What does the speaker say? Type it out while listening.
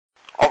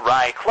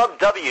right.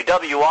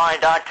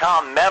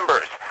 ClubWWI.com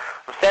members.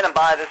 I'm standing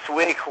by this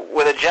week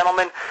with a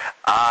gentleman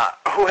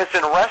who has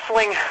been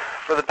wrestling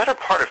for the better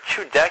part of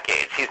 2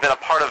 decades. He's been a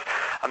part of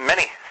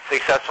many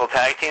successful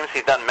tag teams.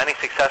 He's done many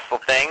successful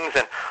things,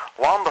 and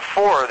long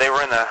before they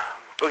were in the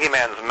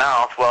boogeyman's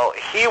mouth, well,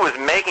 he was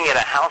making it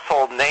a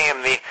household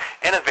name, the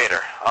innovator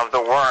of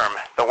the worm,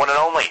 the one and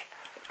only,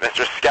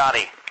 Mr.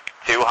 Scotty,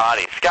 too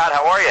Hotty. Scott,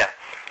 how are you?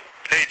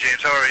 Hey,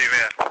 James, how are you,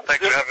 man?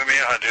 Thanks for having me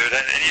on, dude.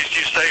 And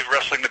you say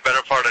wrestling the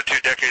better part of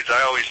 2 decades.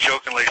 I always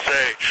jokingly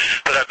say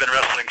that I've been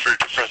wrestling for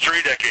 3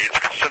 decades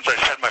since I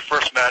had my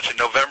first match in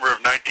November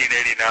of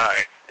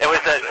 1989. It was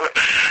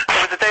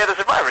the day of the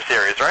Survivor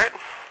Series, right?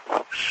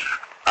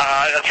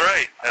 That's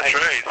right. That's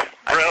right.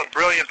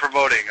 Brilliant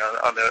promoting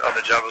on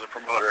the job of the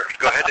promoter.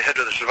 Go head to head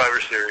with the Survivor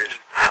Series.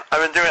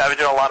 I've been doing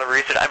a lot of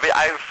research.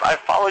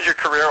 I've followed your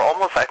career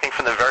almost, I think,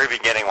 from the very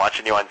beginning,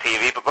 watching you on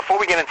TV. But before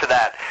we get into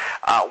that,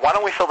 why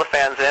don't we fill the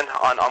fans in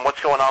on what's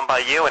going on by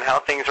you and how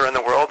things are in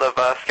the world of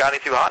Scotty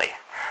Too Hotty?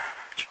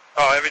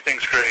 Oh,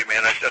 everything's great,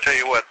 man. I'll tell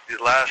you what. The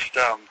last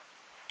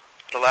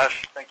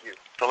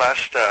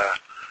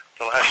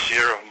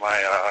year of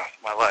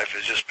my life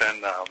has just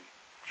been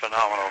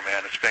phenomenal,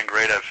 man. It's been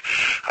great.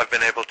 I've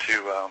been able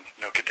to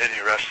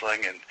continue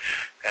wrestling and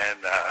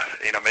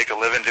make a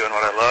living doing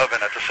what I love,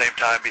 and at the same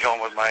time be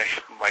home with my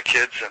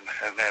kids and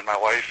my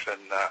wife,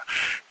 and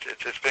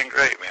it's been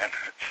great, man.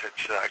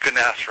 I couldn't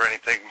ask for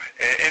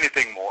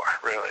anything more,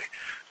 really.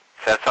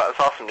 That's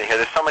awesome to hear.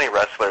 There's so many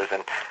wrestlers,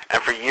 and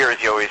for years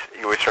you always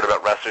heard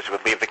about wrestlers who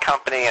would leave the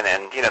company, and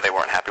they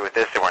weren't happy with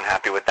this, they weren't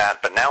happy with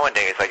that. But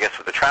nowadays, I guess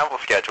with the travel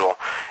schedule,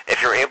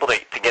 if you're able to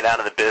get out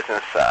of the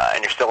business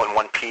and you're still in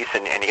one piece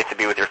and you get to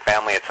be with your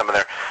family at some of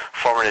their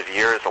formative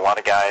years, a lot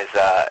of guys,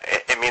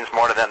 it means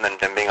more to them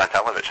than being on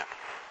television.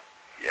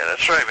 Yeah,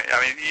 that's right, man.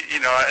 I mean,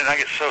 and I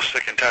get so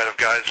sick and tired of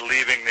guys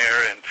leaving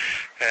there and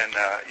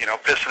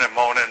pissing and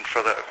moaning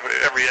for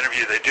every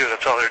interview they do.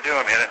 That's all they're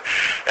doing, man.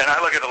 And I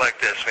look at it like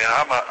this, man.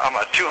 I'm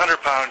a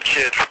 200-pound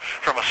kid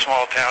from a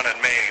small town in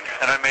Maine,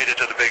 and I made it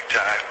to the big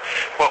time.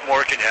 What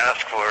more can you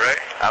ask for,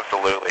 right?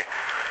 Absolutely.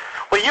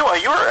 Well, you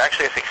are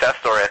actually a success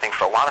story, I think,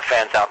 for a lot of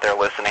fans out there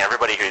listening,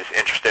 everybody who's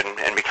interested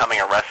in becoming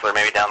a wrestler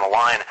maybe down the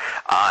line,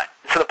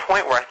 to the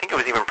point where I think it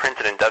was even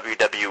printed in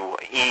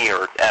WWE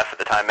or F at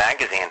the time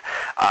magazine,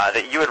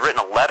 that you had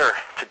written a letter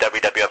to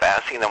WWF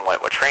asking them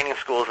what training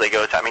schools they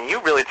go to. I mean,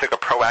 you really took a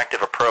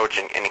proactive approach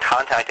in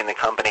contacting the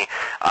company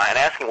and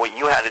asking what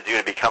you had to do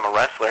to become a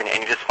wrestler, and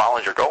you just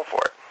followed your goal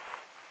for it.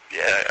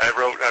 Yeah, I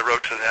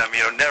wrote to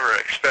them, never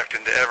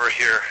expecting to ever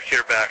hear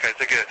back. I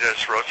think I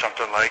just wrote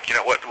something like,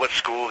 what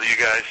school do you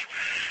guys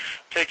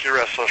take your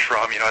wrestlers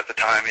from? At the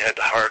time you had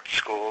the Hart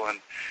School and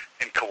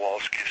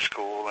Kowalski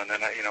School, and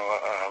then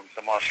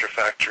the Monster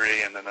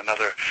Factory, and then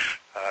another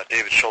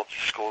David Schultz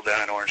School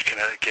down in Orange,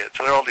 Connecticut.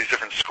 So there are all these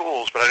different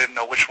schools, but I didn't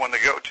know which one to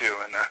go to,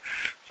 and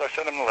so I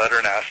sent them a letter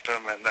and asked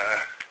them, and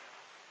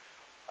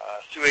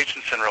Sue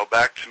Aitchison wrote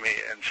back to me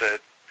and said,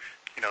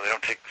 they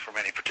don't take from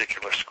any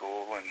particular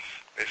school, and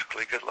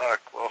basically, good luck.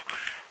 Well,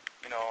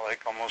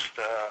 like almost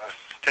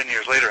 10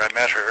 years later, I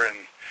met her, and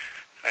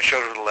I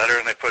showed her the letter,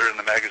 and they put her in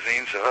the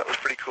magazine, so that was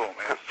pretty cool,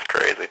 man. That's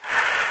crazy.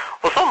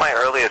 Well, some of my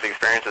earliest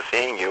experiences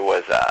seeing you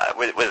was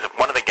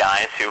one of the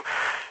guys who,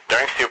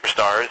 during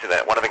Superstars,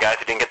 one of the guys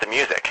who didn't get the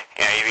music.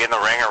 You'd be in the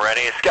ring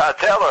already, Scott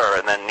Taylor,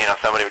 and then,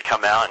 somebody would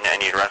come out,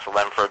 and you'd wrestle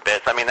them for a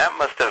bit. So, I mean, that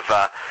must have,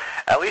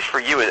 at least for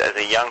you as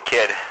a young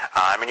kid,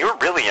 you were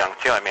really young,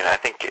 too. I mean, I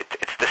think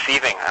it's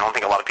deceiving. I don't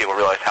think a lot of people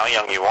realize how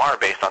young you are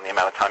based on the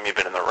amount of time you've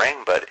been in the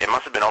ring, but it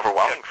must have been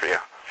overwhelming for you.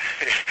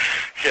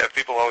 Yeah,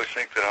 people always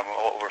think that I'm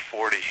over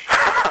 40,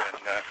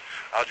 and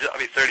I'll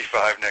be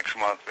 35 next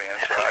month, man.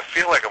 So I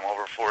feel like I'm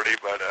over 40,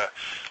 but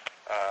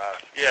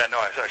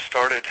I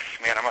started.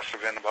 Man, I must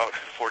have been about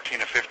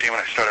 14 or 15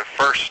 when I started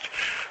first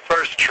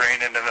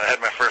training, and then I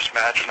had my first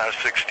match when I was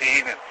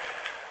 16, and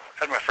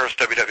had my first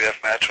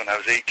WWF match when I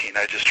was 18.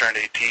 I just turned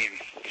 18,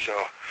 so.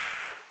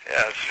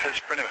 Yeah,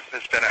 it's been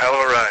a hell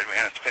of a ride,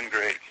 man. It's been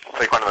great. It's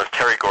like one of those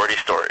Terry Gordy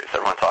stories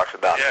everyone talks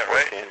about. Yeah,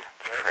 right. It's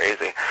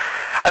crazy.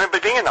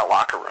 But being in that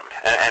locker room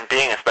and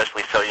being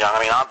especially so young,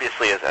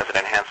 obviously as an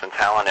Enhancement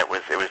talent, it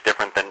was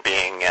different than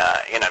being,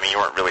 you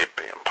weren't really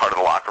part of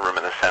the locker room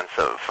in the sense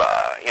of,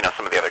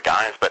 some of the other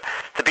guys, but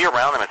to be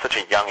around them at such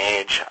a young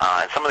age,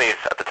 and some of these,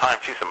 at the time,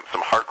 too, some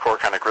hardcore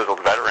kind of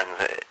grizzled veterans,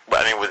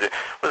 was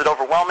it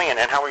overwhelming, and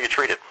how were you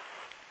treated?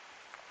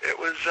 It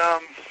was.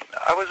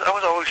 I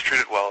was always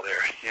treated well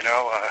there.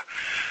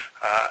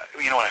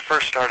 When I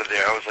first started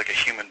there, I was like a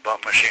human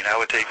bump machine. I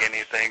would take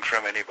anything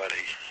from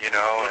anybody.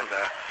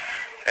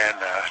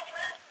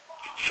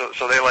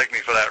 So they liked me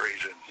for that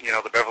reason.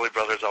 The Beverly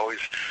brothers always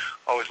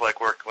liked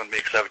working with me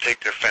because I would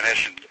take their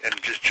finish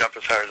and just jump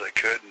as hard as I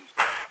could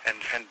and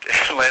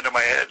land on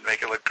my head and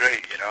make it look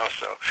great.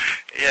 So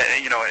yeah,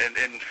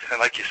 and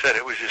like you said,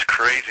 it was just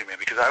crazy, man.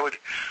 Because I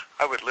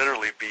would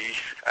literally be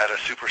at a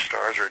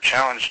Superstars or a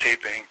Challenge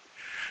taping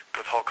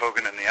with Hulk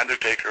Hogan and The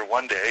Undertaker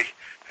one day,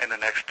 and the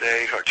next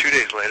day or 2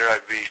 days later,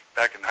 I'd be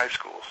back in high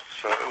school.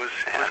 So it was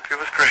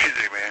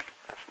crazy, man.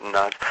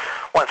 nuts.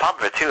 Well, on top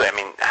of it, too, I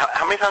mean,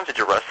 how many times did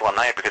you wrestle a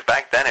night? Because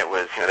back then it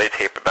was, they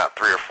taped about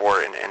 3 or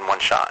 4 in one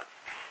shot.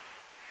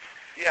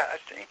 Yeah, I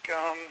think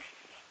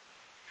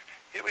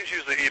it was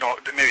usually,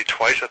 maybe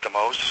twice at the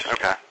most.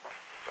 Okay.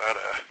 But,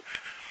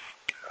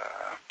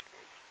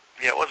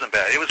 yeah, it wasn't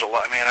bad. It was a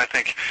lot. Man, I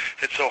think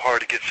it's so hard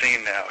to get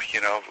seen now,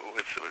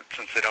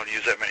 since they don't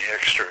use that many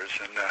extras.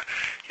 And,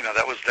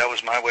 that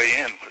was my way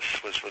in,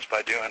 was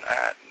by doing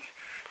that. And,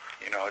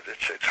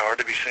 it's hard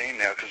to be seen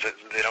now because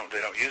they don't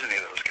use any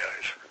of those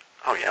guys.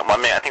 Oh yeah, well,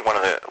 I mean, I think one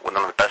of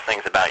the best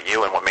things about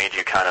you and what made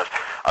you kind of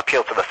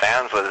appeal to the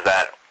fans was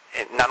that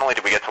not only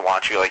did we get to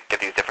watch you get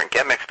these different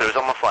gimmicks, but it was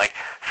almost like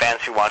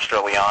fans who watched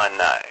early on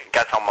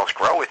got to almost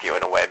grow with you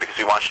in a way because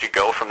we watched you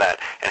go from that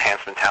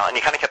enhancement talent, and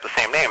you kind of kept the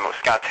same name. It was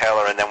Scott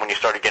Taylor, and then when you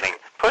started getting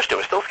pushed, it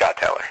was still Scott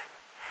Taylor.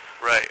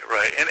 Right.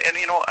 And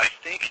I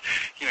think,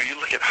 you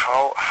look at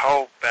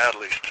how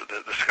badly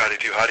the Scotty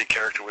Hotty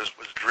character was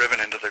driven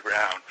into the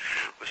ground,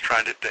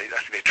 I think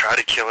they tried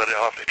to kill it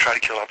off,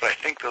 but I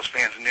think those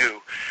fans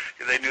knew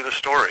the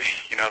story,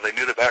 they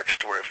knew the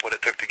backstory of what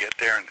it took to get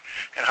there and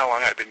how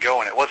long I'd been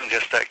going. It wasn't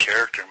just that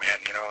character, man,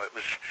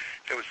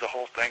 it was the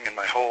whole thing and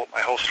my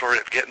whole story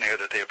of getting there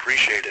that they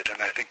appreciated,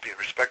 and I think they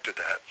respected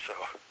that, so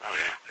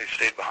they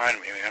stayed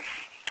behind me, man.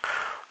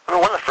 I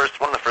mean, one of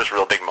the first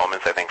real big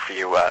moments I think for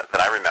you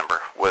that I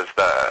remember was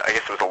I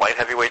guess it was a light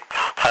heavyweight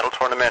title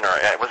tournament, or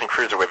it wasn't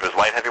cruiserweight, it was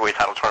light heavyweight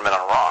title tournament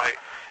on Raw, right.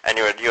 And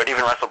you had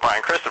even wrestled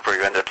Brian Christopher,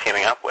 you ended up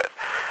teaming up with.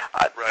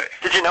 Right.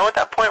 Did you know at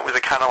that point? Was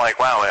it kind of like,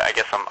 wow, I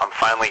guess I'm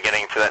finally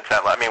getting to that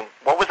level? I mean,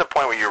 what was the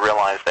point where you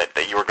realized that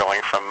you were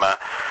going from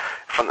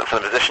the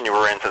position you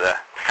were in to the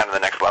kind of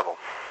the next level?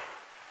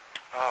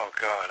 Oh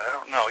God, I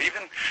don't know.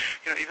 Even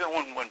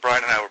when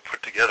Brian and I were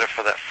put together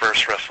for that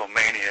first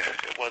WrestleMania,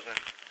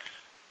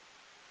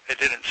 it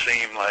didn't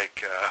seem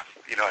like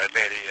I'd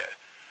made it yet.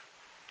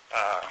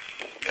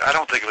 I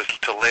don't think it was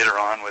till later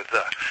on with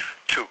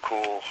Too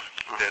Cool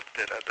that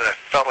I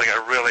felt like I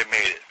really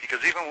made it. Because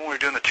even when we were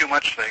doing the Too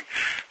Much thing,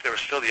 there were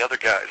still the other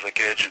guys like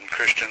Edge and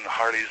Christian, the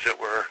Hardys that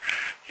were,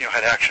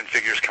 had action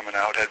figures coming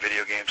out, had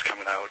video games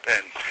coming out,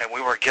 and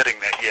we weren't getting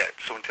that yet.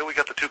 So until we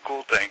got the Too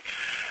Cool thing,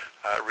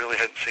 it really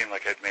hadn't seemed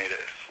like I'd made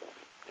it.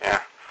 Yeah.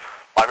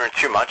 Well, I remember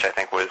Too Much, I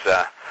think, was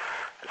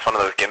it's one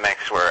of those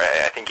gimmicks where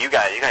I think you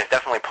guys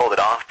definitely pulled it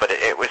off, but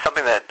it was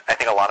something that I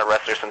think a lot of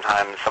wrestlers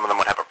sometimes, some of them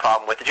would have a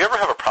problem with. Did you ever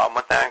have a problem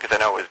with that? Because I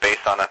know it was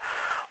based on a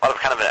lot of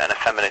kind of an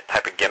effeminate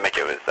type of gimmick.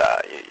 It was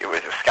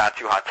Scott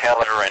Too Hot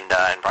Taylor and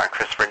Brian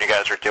Christopher, and you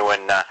guys were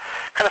doing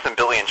kind of some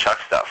Billy and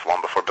Chuck stuff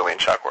long before Billy and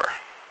Chuck were.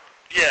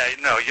 Yeah,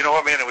 no, you know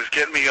what, man? It was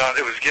getting me out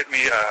there,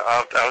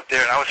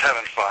 and I was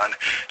having fun.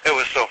 It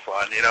was so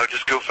fun,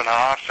 just goofing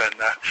off, and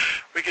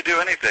we could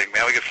do anything,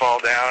 man. We could fall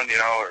down,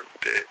 or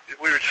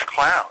we were just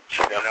clowns,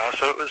 So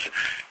it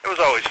was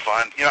always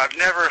fun. I've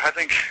never, I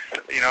think,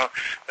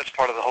 that's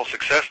part of the whole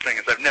success thing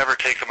is I've never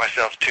taken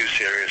myself too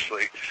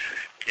seriously.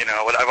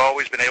 I've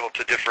always been able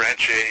to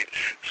differentiate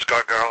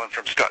Scott Garland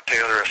from Scott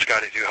Taylor or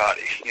Scotty Too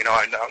Hotty.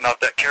 I'm not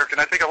that character,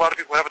 and I think a lot of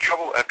people have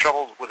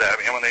trouble with that.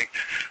 I mean, when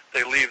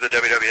they leave the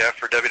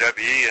WWF or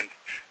WWE,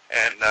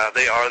 and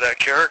they are that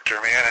character,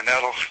 man, and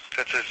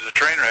that's a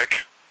train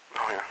wreck.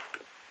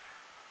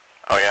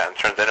 Oh yeah, and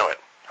turns into it.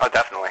 Oh,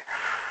 definitely.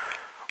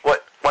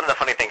 One of the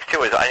funny things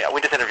too is we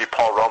just interviewed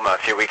Paul Roma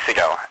a few weeks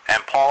ago,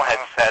 and Paul had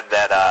said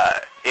that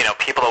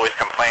people always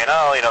complain,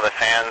 the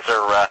fans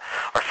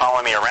are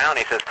following me around.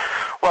 He says,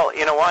 well,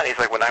 you know what? He's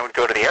like, when I would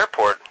go to the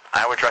airport,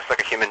 I would dress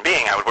like a human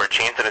being. I would wear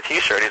jeans and a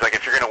T-shirt. He's like,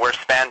 if you're going to wear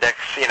spandex,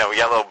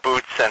 yellow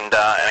boots and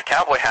a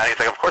cowboy hat, he's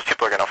like, of course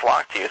people are going to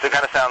flock to you. So it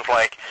kind of sounds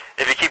like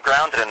if you keep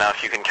grounded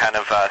enough, you can kind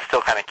of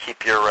still kind of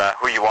keep your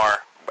who you are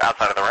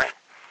outside of the ring.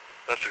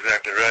 That's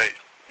exactly right.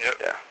 Yep.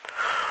 Yeah.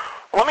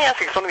 Well, let me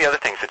ask you, some of the other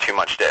things that Too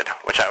Much did,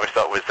 which I always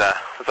thought was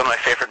one of my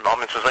favorite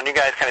moments, was when you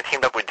guys kind of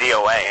teamed up with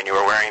DOA and you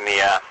were wearing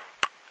the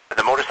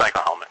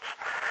motorcycle helmets.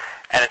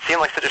 And it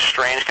seemed like such a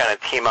strange kind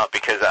of team up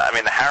because,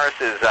 the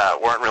Harrises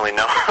weren't really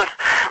known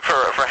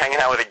for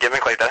hanging out with a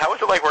gimmick like that. How was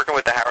it like working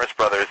with the Harris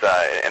brothers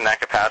in that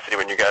capacity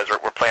when you guys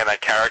were playing that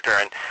character?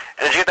 And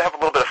did you get to have a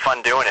little bit of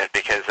fun doing it?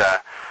 Because,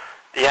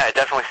 it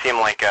definitely seemed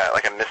like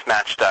a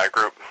mismatched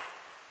group.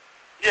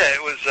 Yeah,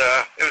 it was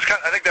kind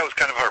of, I think that was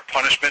kind of our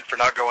punishment for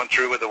not going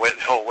through with the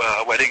whole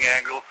wedding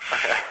angle.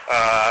 Okay.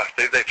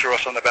 They threw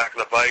us on the back of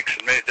the bikes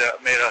and made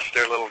us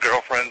their little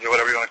girlfriends or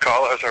whatever you want to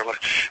call us,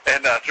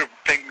 and threw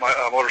pink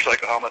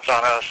motorcycle helmets on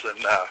us, and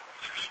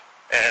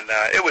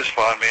it was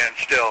fun, man.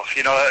 Still,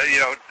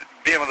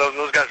 being with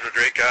those guys were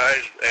great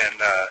guys, and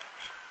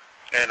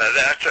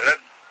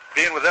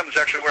being with them is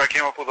actually where I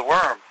came up with the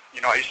worm.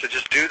 I used to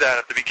just do that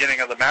at the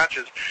beginning of the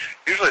matches.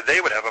 Usually they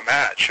would have a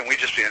match, and we'd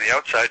just be on the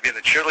outside, being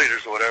the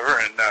cheerleaders or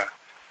whatever, and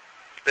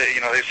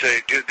they'd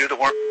say, do the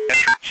worm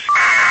entrance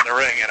in the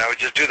ring, and I would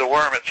just do the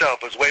worm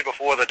itself. It was way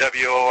before the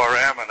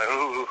WORM and the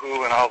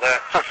hoo and all that,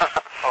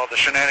 all the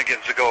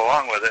shenanigans that go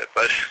along with it,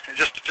 but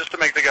just to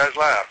make the guys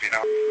laugh, it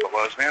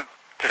was, man.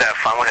 Just have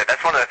fun with it.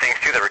 That's one of the things,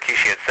 too, that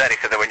Rikishi had said. He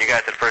said that when you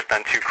guys had first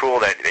done Too Cool,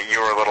 that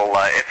you were a little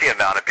iffy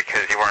about it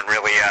because you weren't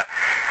really,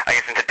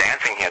 into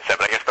dancing, he had said.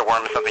 But I guess the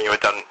worm is something you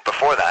had done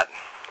before that.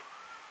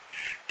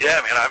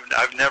 Yeah, man,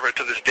 I've never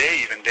to this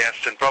day even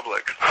danced in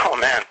public. Oh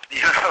man.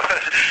 You know,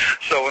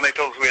 so when they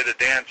told us we had to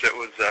dance, it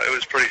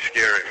was pretty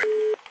scary.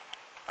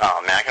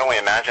 Oh man, I can only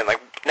imagine. Like,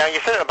 now you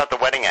said about the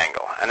wedding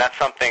angle, and that's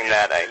something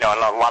that I know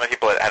a lot of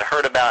people had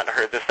heard about and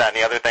heard this, that, and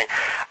the other thing.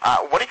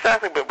 What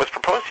exactly was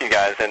proposed to you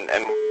guys, and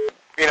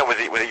you know, was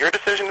it your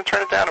decision to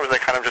turn it down, or was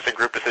it kind of just a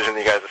group decision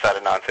that you guys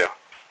decided not to?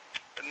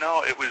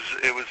 No, it was.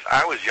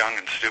 I was young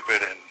and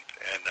stupid and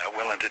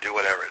willing to do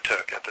whatever it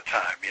took at the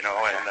time, you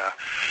know,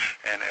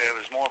 and it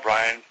was more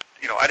Brian.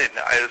 You know,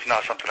 it's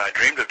not something I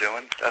dreamed of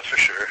doing, that's for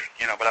sure,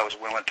 you know, but I was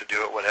willing to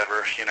do it,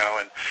 whatever, you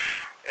know, and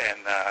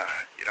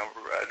you know,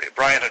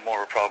 Brian had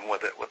more of a problem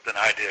with it than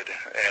I did,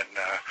 and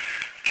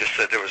just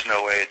said there was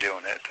no way of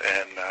doing it,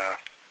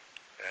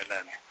 and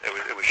then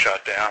it was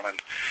shot down,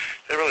 and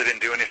they really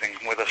didn't do anything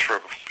with us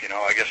for, you know,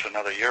 I guess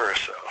another year or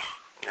so.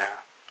 Yeah.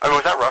 I mean,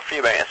 was that rough for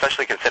you,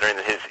 especially considering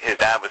that his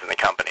dad was in the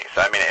company?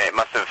 So, I mean, it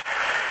must have,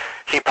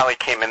 he probably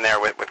came in there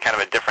with kind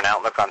of a different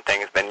outlook on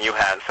things than you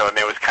had. So, I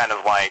mean, it was kind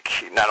of like,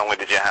 not only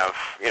did you have,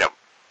 you know,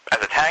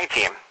 as a tag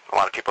team, a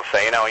lot of people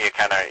say, you know,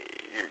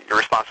 you're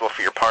responsible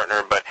for your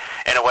partner, but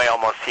in a way,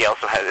 almost he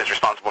also is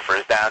responsible for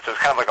his dad. So it's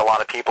kind of like a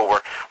lot of people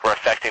were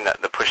affecting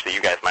the push that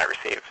you guys might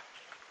receive.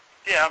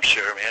 Yeah, I'm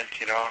sure, man.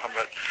 You know,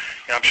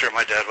 I'm sure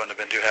my dad wouldn't have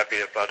been too happy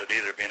about it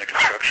either, being a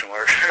construction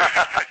worker.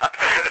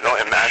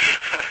 Don't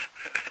imagine.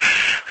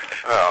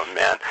 Oh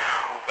man.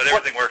 But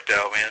everything worked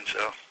out, man.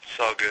 So it's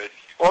all good.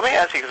 Well, let me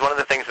ask you, because one of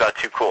the things about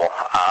Too Cool,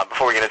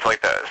 before we get into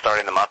like the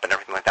starting them up and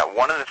everything like that,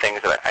 one of the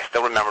things that I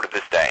still remember to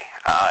this day,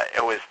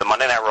 it was the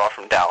Monday Night Raw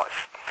from Dallas,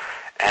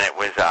 and it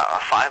was a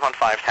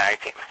 5-on-5 tag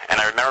team. And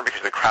I remember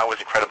because the crowd was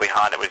incredibly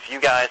hot. It was you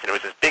guys, and it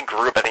was this big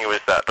group. I think it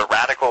was the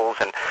Radicals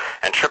and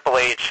Triple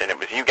H, and it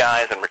was you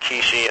guys and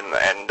Rikishi,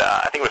 and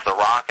I think it was The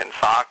Rock and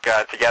Sock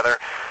together.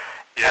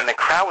 Yeah. And the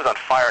crowd was on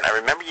fire. And I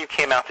remember you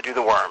came out to do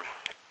the worm.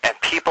 And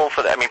people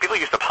people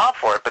used to pop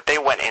for it, but they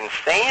went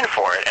insane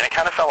for it, and it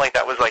kind of felt like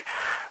that was like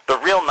the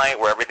real night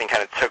where everything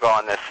kind of took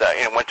on this,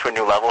 went to a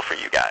new level for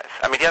you guys.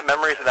 I mean, do you have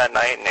memories of that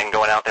night and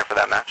going out there for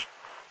that match?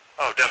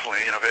 Oh,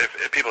 definitely. You know,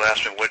 if people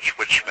ask me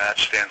which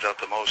match stands out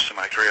the most in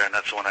my career, and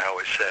that's the one I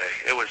always say,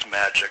 it was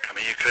magic. I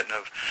mean, you couldn't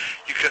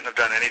have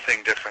done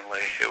anything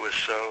differently. It was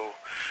so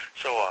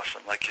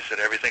awesome. Like you said,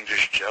 everything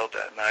just gelled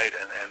that night,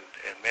 and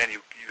man,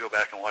 you go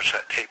back and watch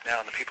that tape now,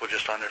 and the people are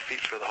just on their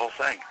feet for the whole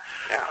thing.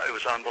 Yeah, it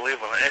was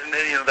unbelievable. And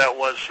then, you know, that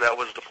was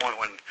the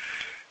point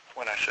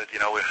when I said, you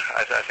know,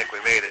 I think we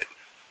made it.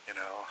 You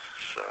know,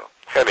 so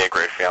it's gotta be a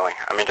great feeling.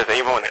 I mean, just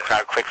even when the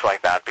crowd clicks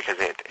like that, because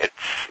it's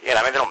you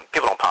know, I mean,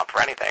 people don't pop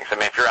for anything. So I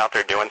mean, if you're out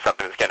there doing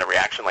something that's getting a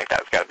reaction like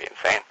that, it's gotta be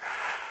insane.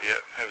 Yeah,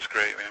 it was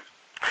great, man.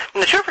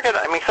 And did you ever forget?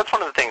 I mean, that's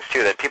one of the things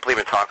too that people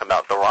even talk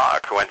about The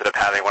Rock, who ended up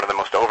having one of the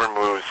most over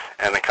moves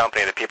in the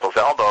company to people's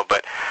elbow.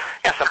 But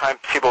yeah, sometimes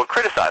people would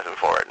criticize him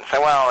for it and say,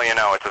 well, you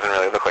know, it doesn't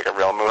really look like a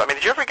real move. I mean,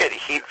 did you ever get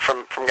heat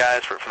from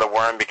guys for the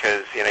worm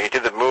because, you know, you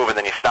did the move and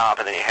then you stop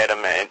and then you hit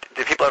him? And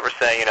did people ever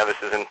say, you know, this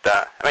isn't?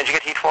 I mean, did you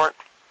get heat for it?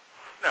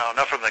 No,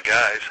 not from the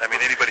guys. I mean,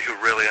 anybody who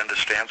really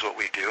understands what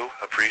we do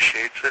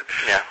appreciates it.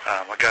 Yeah.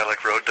 A guy like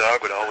Road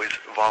Dogg would always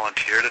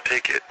volunteer to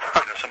take it.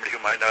 You know, somebody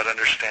who might not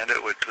understand it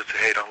would say,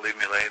 hey, don't leave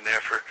me laying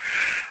there for.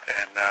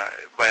 And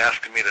by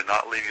asking me to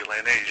not leave you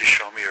laying there, you just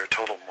show me you're a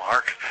total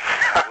mark.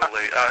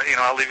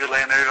 I'll leave you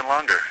laying there even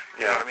longer.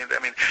 You know what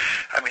I mean?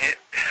 I mean,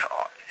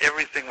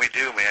 everything we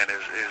do, man,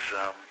 is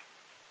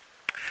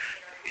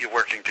you're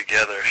working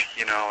together.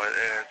 You know,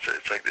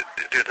 it's like,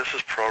 dude, this is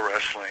pro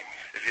wrestling.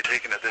 If you're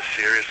taking it this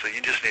seriously,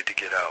 you just need to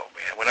get out,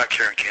 man. We're not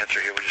curing cancer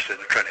here. We're just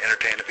trying to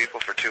entertain the people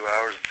for 2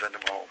 hours and send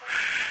them home.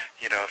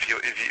 You know, if you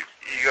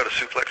go to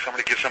suplex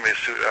somebody, give somebody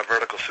a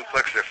vertical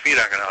suplex, their feet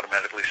aren't going to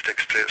automatically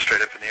stick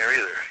straight up in the air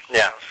either.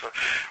 Yeah. You know?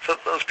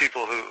 So those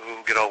people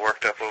who get all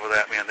worked up over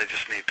that, man, they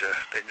just need to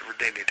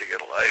they need to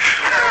get a life.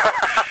 You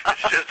know?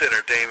 It's just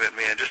entertainment,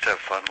 man. Just have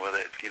fun with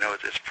it. You know,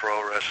 it's pro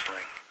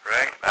wrestling.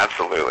 Right?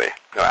 Absolutely.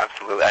 No,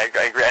 absolutely. I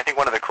agree. I think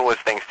one of the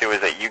coolest things, too, is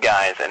that you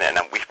guys, and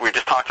we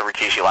just talked to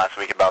Rikishi last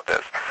week about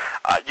this,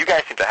 you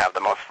guys seem to have the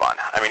most fun.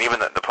 I mean, even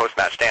the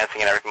post-match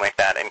dancing and everything like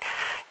that, and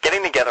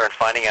getting together and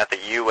finding out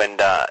that you and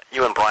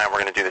Brian were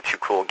going to do the Too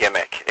Cool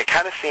gimmick, it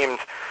kind of seemed...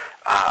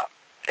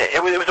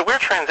 It was a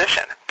weird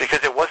transition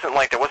because it wasn't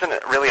like there wasn't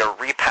really a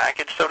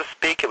repackage, so to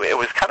speak. It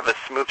was kind of a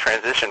smooth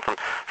transition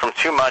from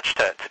Too Much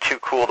to Too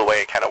Cool the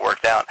way it kind of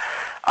worked out.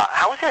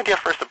 How was the idea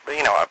first,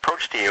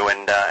 approached to you,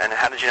 and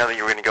how did you know that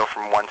you were going to go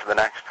from one to the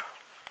next?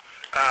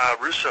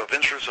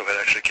 Vince Russo had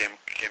actually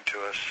came to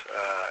us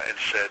and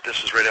said,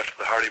 this was right after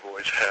the Hardy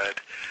Boys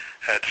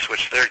had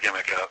switched their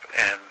gimmick up,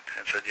 and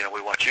said, you know, we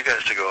want you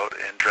guys to go out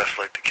and dress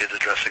like the kids are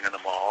dressing in the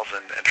malls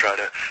and try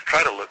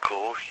to look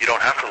cool. You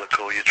don't have to look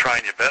cool. You're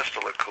trying your best to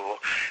look cool,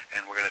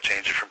 and we're going to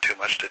change it from Too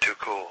Much to Too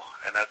Cool,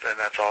 and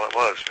that's all it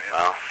was, man.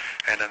 Wow.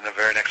 And then the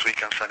very next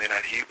week on Sunday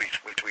Night Heat, we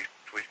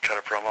cut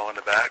a promo in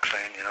the back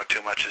saying, you know,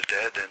 Too Much is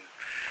dead,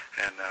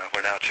 and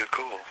we're now Too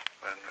Cool.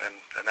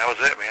 And that was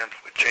it, man.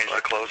 We changed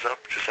the clothes up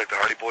just like the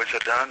Hardy Boys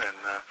had done,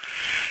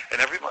 and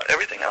and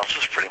everything else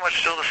was pretty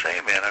much still the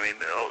same, man. I mean,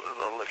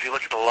 if you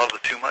look at a lot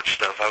of the too much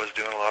stuff, I was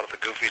doing a lot of the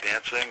goofy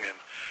dancing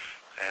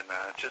and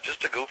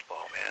just a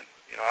goofball, man.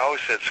 You know, I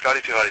always said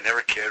Scotty Too Hotty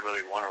never cared whether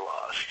he won or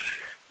lost.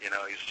 You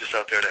know, he's just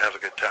out there to have a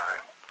good time.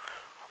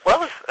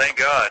 Well, thank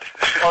God.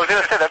 Well, I was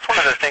going to say, that's one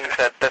of the things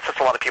that sets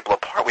a lot of people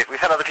apart. We've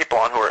had other people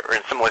on who are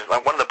in similar,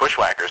 like one of the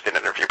Bushwhackers did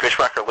an interview,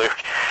 Bushwhacker Luke,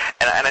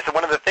 and I said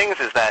one of the things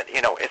is that,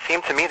 you know, it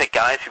seemed to me that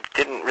guys who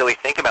didn't really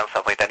think about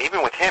stuff like that,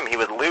 even with him, he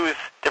would lose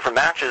different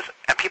matches,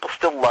 and people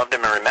still loved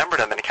him and remembered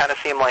him, and it kind of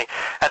seemed like,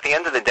 at the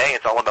end of the day,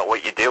 it's all about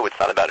what you do. It's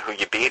not about who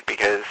you beat,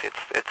 because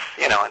it's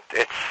you know,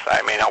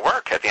 I mean, at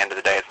work, at the end of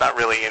the day, it's not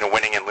really, you know,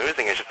 winning and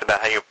losing. It's just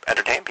about how you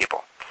entertain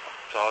people.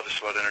 It's all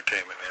just about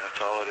entertainment, man.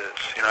 That's all it is.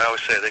 You know, I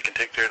always say they can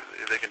take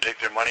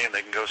their money and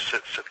they can go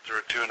sit through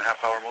a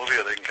 2.5-hour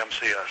movie, or they can come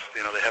see us.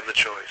 You know, they have the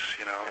choice.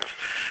 You know, it's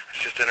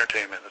just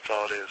entertainment. That's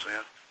all it is, man.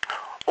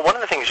 Well, one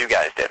of the things you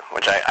guys did,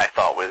 which I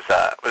thought was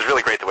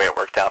really great the way it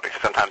worked out, because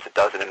sometimes it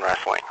doesn't in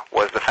wrestling,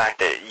 was the fact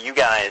that you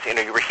guys, you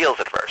know, you were heels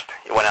at first.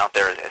 You went out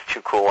there as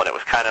Too Cool, and it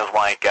was kind of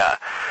like,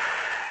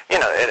 you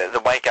know, the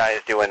white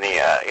guys doing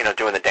the, you know,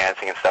 doing the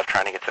dancing and stuff,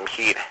 trying to get some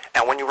heat.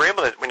 And when you were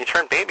able to, when you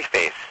turned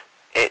babyface,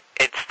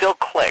 it still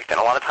clicked, and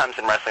a lot of times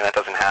in wrestling that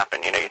doesn't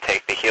happen. You know, you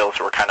take the heels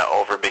who are kind of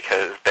over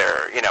because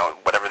they're, you know,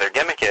 whatever their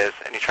gimmick is,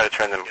 and you try to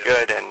turn them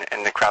good,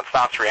 and the crowd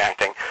stops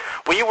reacting.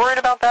 Were you worried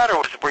about that,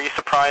 or were you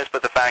surprised by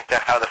the fact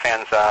that how the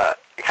fans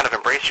kind of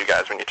embraced you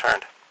guys when you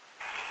turned?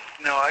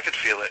 No, I could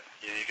feel it.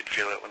 You could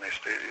feel it when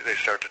they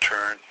start to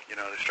turn. You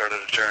know, they started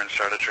to turn.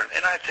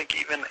 And I think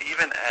even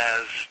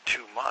as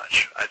too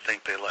much, I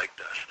think they liked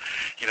us.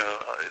 You know,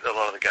 a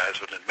lot of the guys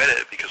wouldn't admit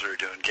it because we were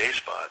doing gay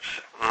spots,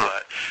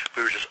 but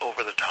we were just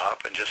over the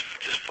top and just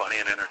funny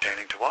and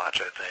entertaining to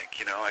watch. I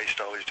think. You know, I used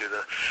to always do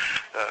the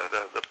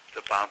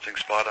bouncing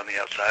spot on the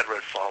outside where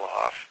I'd fall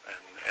off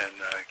and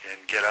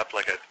get up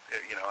like I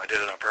did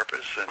it on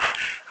purpose, and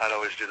I'd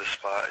always do the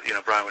spot. You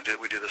know, Brian would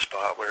do the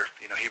spot where,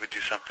 you know, he would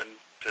do something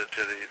to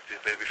the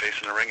baby face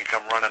in the ring and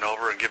come running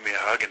over and give me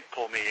a hug and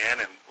pull me in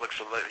and look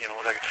so, you know,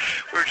 like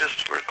we're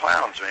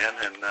clowns, man,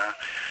 and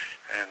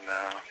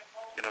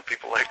you know,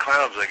 people like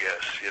clowns, I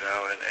guess, you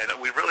know, and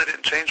we really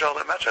didn't change all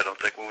that much. I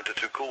don't think we went to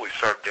Too Cool. We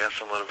started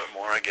dancing a little bit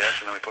more, I guess,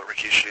 and then we put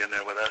Rikishi in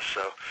there with us.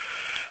 So,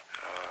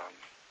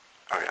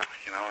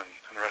 you know, and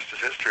the rest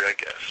is history, I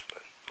guess.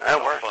 But it's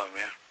all fun,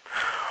 man.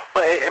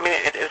 Well, I mean,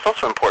 it's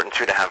also important,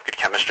 too, to have good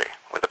chemistry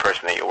with the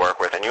person that you work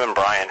with. And you and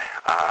Brian,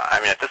 I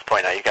mean, at this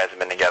point now, you guys have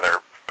been together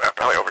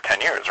probably over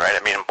 10 years, right?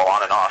 I mean,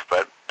 on and off,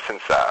 but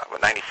since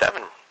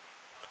 97,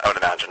 I would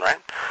imagine,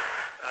 right?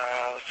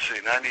 Let's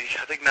see,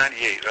 I think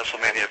 98,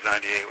 WrestleMania of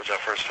 98 was our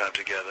first time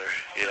together,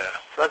 yeah.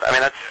 So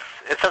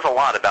it says a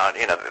lot about,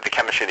 you know, the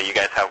chemistry that you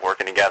guys have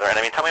working together. And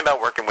I mean, tell me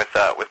about working with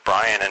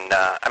Brian. And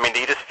I mean,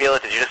 did you just feel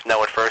it? Did you just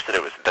know at first that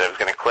it was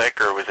going to click,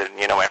 or was it,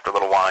 you know, after a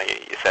little while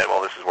you said,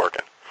 well, this is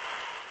working?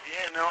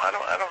 Yeah, no, I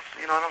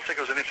don't think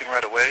it was anything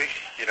right away.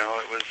 You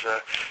know,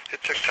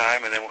 it took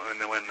time, and then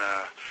when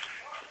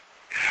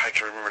I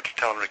can remember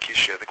telling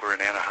Rikishi, I think we were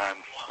in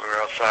Anaheim. We were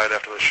outside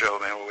after the show,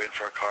 man. We were waiting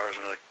for our cars,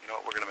 and we're like, you know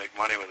what, we're going to make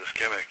money with this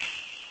gimmick.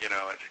 You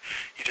know,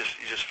 you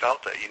just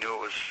felt that. You knew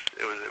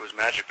it was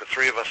magic. The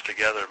three of us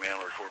together, man,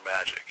 were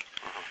magic.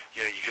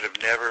 You know, you could have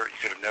never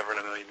in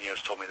a million years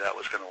told me that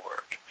was going to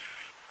work.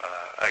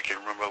 I can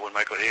remember when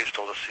Michael Hayes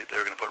told us they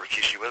were going to put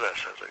Rikishi with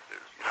us. I was like,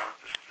 you know,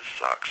 this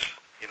sucks.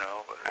 You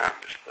know,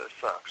 this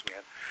sucks,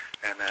 man.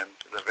 And then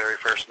the very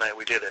first night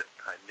we did it,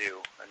 I knew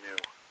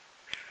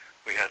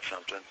we had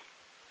something.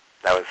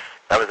 That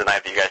was the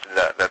night that you guys did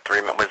the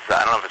three-man. I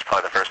don't know if it's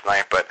probably the first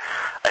night, but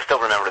I still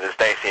remember to this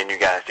day seeing you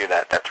guys do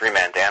that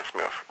three-man dance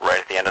move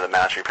right at the end of the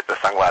match. Where you put the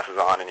sunglasses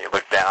on and you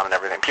look down and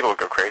everything. People would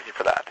go crazy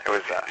for that. It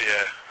was yeah.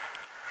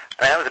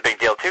 I mean, that was a big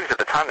deal too, because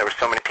at the time there were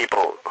so many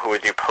people who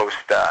would do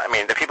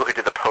the people who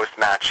did the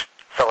post-match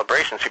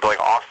celebrations, people like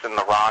Austin,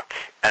 The Rock,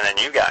 and then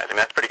you guys. I mean,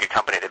 that's pretty good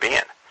company to be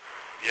in.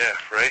 Yeah,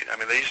 right. I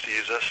mean, they used to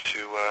use us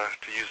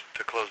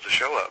to close the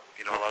show up.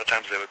 You know, a lot of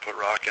times they would put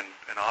Rock and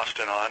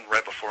Austin on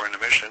right before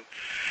intermission,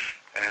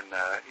 and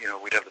you know,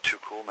 we'd have the Too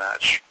Cool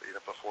match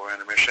either before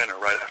intermission or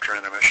right after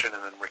intermission,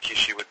 and then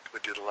Rikishi would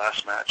do the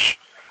last match,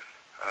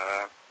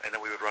 and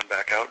then we would run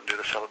back out and do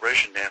the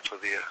celebration dance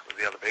with the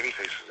other baby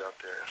faces out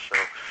there. So,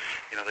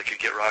 you know, they could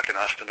get Rock and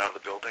Austin out of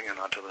the building and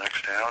onto the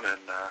next town, and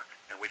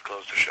we'd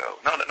close the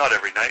show. Not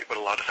every night, but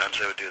a lot of times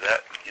they would do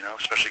that, you know,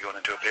 especially going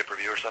into a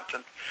pay-per-view or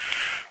something.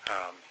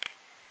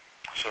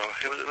 So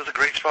it was a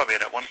great spot,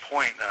 man. At one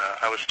point,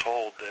 I was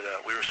told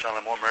that we were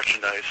selling more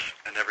merchandise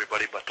than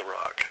everybody but The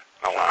Rock.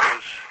 Oh, wow.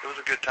 So it was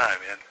a good time,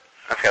 man.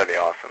 That's got to be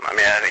awesome. I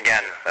mean,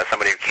 again, as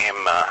somebody who came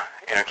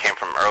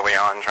from early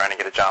on trying to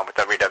get a job with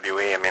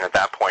WWE, I mean, at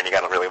that point, you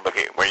got to really look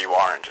at where you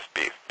are and just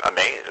be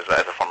amazed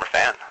as a former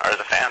fan, or as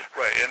a fan.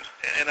 Right,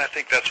 and I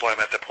think that's why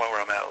I'm at the point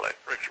where I'm at, like,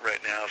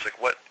 right now. It's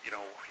like, what, you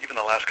know, even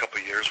the last couple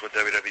of years with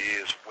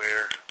WWE is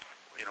where,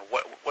 you know,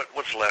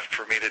 what's left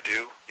for me to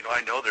do. You know,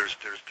 I know there's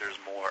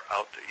more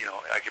out there. You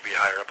know, I could be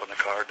higher up on the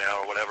card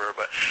now or whatever,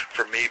 but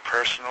for me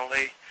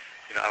personally,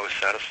 I was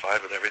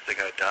satisfied with everything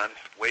I'd done,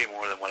 way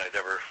more than what I'd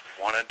ever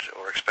wanted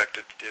or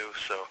expected to do.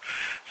 So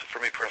for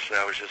me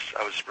personally, I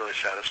was really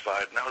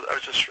satisfied, and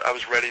I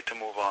was ready to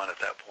move on at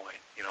that point.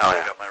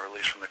 I got my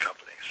release from the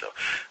company, so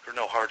there were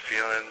no hard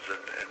feelings,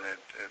 and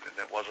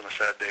it wasn't a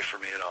sad day for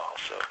me at all.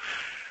 So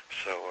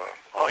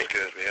all was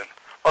good, man.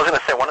 I was going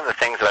to say, one of the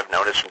things that I've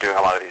noticed from doing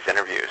a lot of these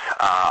interviews,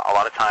 a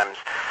lot of times,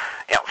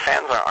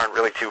 fans aren't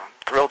really too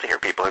thrilled to hear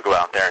people who go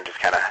out there and just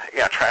kind of,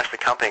 trash the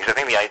company. Because I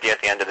think the idea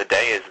at the end of the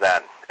day is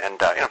that, and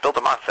Bill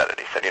DeMott said it.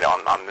 He said,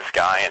 I'm this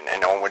guy, and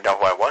no one would know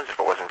who I was if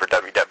it wasn't for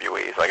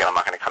WWE. He's like, I'm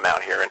not going to come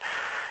out here and,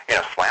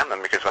 slam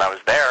them, because when I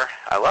was there,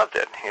 I loved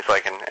it. He's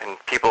like, and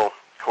people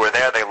who are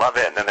there, they love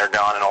it, and then they're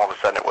gone, and all of a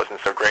sudden it wasn't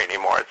so great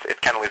anymore.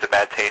 It kind of leaves a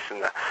bad taste in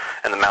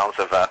the mouths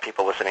of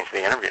people listening to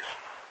the interviews.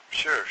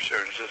 Sure.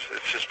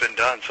 It's just been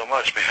done so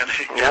much, man.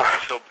 Yeah.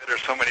 So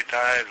bitter so many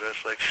times.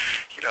 It's like,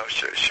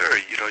 sure.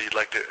 You'd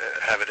like to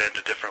have it end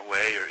a different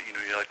way, or you'd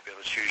like to be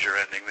able to choose your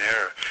ending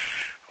there,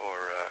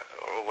 or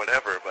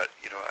whatever. But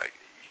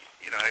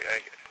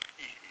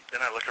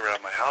then I look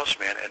around my house,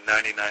 man, and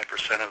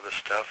 99% of the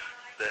stuff,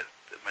 the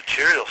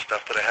material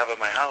stuff that I have in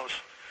my house,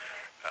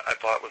 I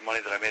bought with money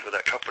that I made with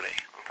that company.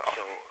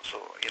 So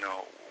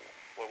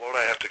what would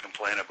I have to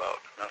complain about?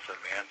 Nothing,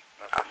 man.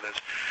 Nothing.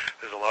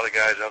 There's a lot of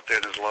guys out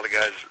there. There's a lot of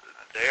guys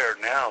there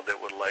now that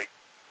would like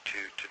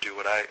to do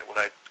what I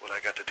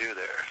got to do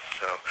there.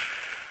 So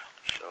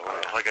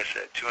like I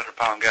said,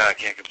 200-pound guy, I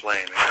can't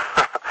complain,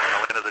 man.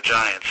 Into the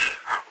Giants.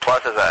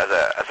 Plus, as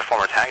a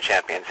former tag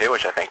champion too,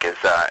 which I think is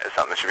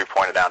something that should be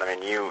pointed out. I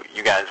mean,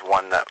 you guys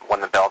won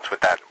the belts with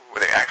that.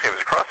 Actually, it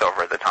was a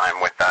crossover at the time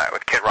with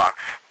Kid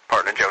Rock's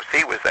partner Joe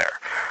C was there.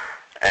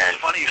 And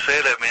it's funny you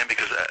say that, man,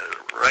 because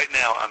right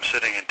now I'm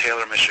sitting in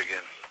Taylor,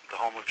 Michigan, the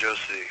home of Joe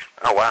C.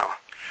 Oh, wow.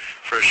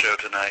 For a show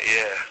tonight,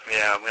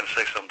 yeah. I'm going to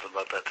say something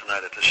about that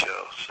tonight at the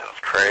show. So. That's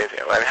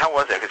crazy. I mean, how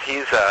was it? Because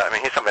he's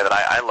somebody that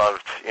I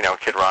loved,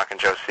 Kid Rock and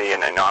Joe C,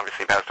 and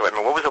obviously passed away. I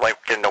mean, what was it like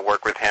getting to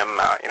work with him,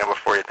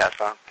 before he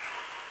passed on?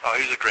 Oh,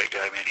 he was a great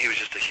guy, man. He was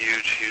just a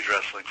huge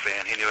wrestling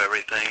fan. He knew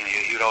everything.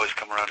 He would always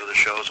come around to the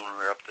shows when we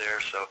were up there.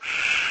 So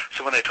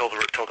when they told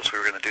us we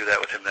were going to do that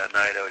with him that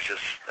night, that was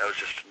just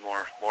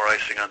more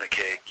icing on the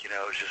cake. It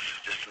was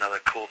just another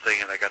cool thing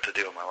that I got to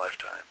do in my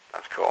lifetime.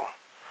 That's cool.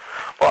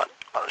 Well,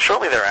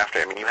 shortly thereafter,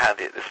 I mean, you had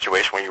the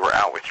situation where you were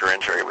out with your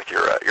injury, with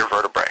your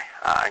vertebrae.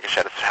 I guess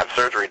you had to have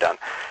surgery done,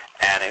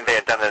 and they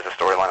had done it as a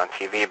storyline on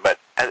TV. But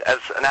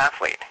as an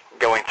athlete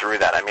going through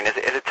that, I mean, is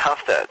it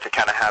tough to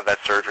kind of have that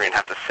surgery and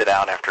have to sit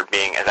out after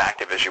being as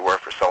active as you were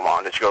for so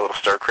long? Did you go a little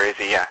stir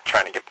crazy? Yeah,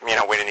 trying to get,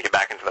 waiting to get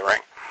back into the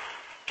ring.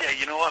 Yeah,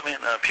 you know what, man?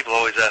 People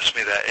always ask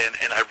me that,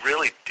 and I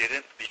really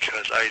didn't,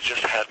 because I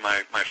just had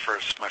my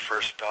first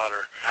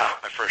daughter,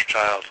 my first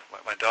child,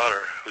 my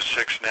daughter, who's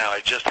 6 now. I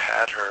just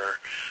had her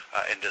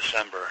in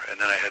December, and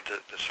then I had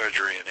the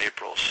surgery in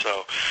April.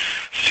 So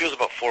she was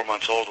about 4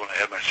 months old when I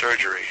had my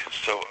surgery.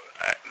 So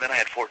then I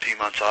had 14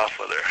 months off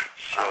with her.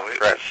 So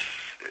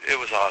it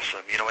was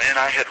awesome, and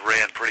I had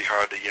ran pretty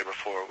hard the year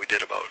before. We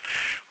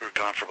were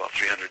gone for about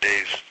 300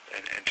 days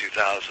in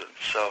 2000.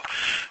 So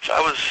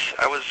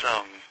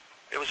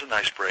it was a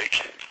nice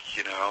break,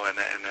 and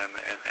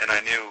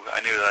I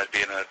knew that I'd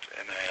be in a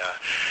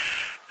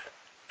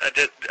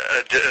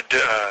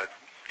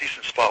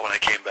decent spot when I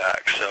came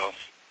back. So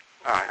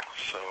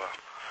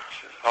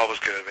all was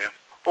good, man.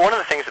 Well, one of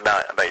the things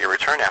about your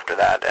return after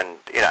that, and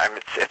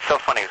it's so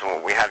funny, is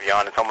when we have you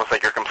on, it's almost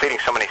like you're completing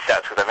so many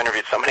sets, because I've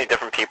interviewed so many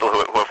different people who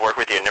have worked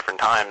with you in different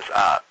times.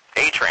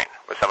 A-Train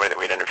was somebody that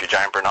we'd interviewed,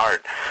 Giant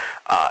Bernard,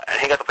 and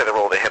he got to play the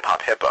role of the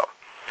hip-hop hippo.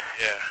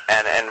 Yeah.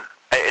 And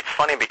it's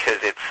funny because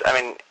it's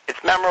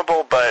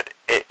memorable, but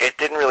it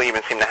didn't really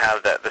even seem to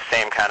have the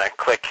same kind of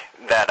click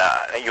that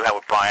you had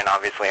with Brian,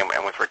 obviously,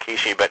 and with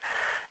Rikishi. But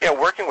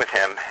working with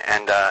him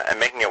and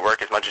making it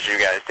work as much as you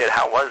guys did,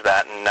 how was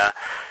that? And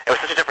it was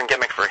such a different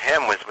gimmick for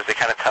him. Was it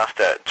kind of tough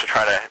to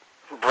try to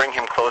bring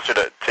him closer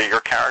to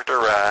your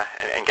character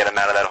and get him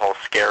out of that whole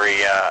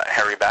scary,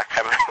 hairy back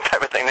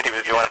type of thing that he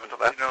was doing up until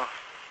then?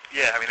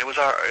 Yeah. I mean, it was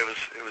our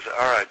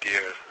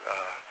idea,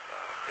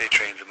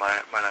 A-Train's and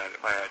my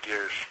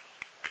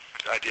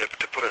idea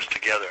to put us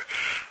together.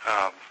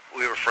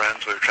 We were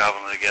friends. We were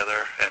traveling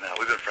together, and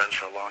we've been friends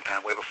for a long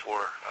time, way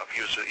before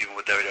he was even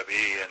with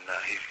WWE, and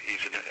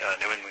he's a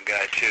New England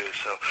guy too.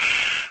 So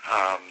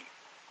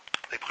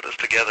they put us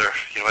together,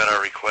 at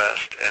our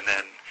request, and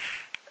then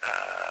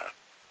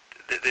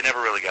they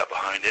never really got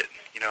behind it,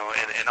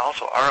 And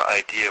also our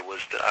idea was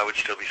that I would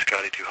still be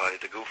Scotty Too Hotty,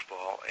 the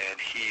goofball, and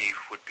he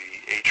would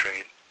be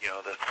A-Train,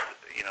 the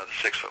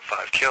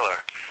 6'5" killer.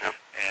 Yep.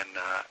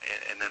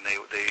 And then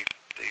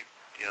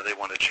they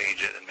want to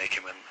change it and make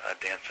him a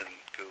dancing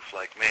goof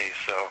like me.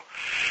 So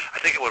I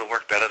think it would have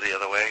worked better the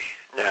other way.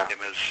 Yeah. Him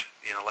as,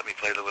 let me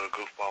play the little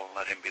goofball and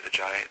let him be the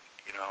giant,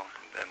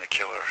 and the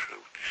killer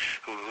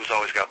who's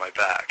always got my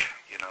back,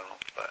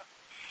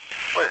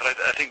 But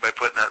I think by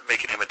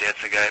making him a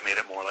dancing guy, it made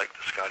it more like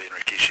the Scotty and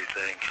Rikishi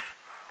thing.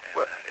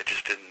 And it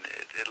just didn't.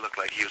 It looked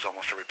like he was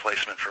almost a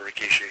replacement for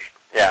Rikishi.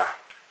 Yeah.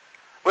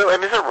 Well,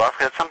 is it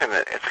rough? It's something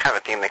it's kind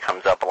of a theme that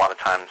comes up a lot of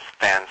times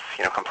fans,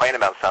 complain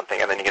about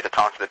something, and then you get to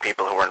talk to the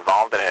people who were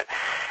involved in it,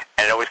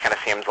 and it always kind of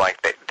seems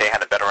like they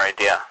had a better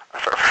idea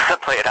for to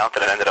play it out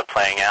than it ended up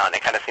playing out. And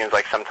it kind of seems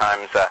like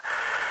sometimes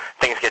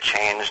things get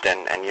changed,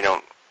 and you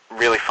don't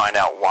really find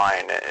out why,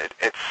 and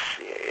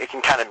it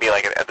can kind of be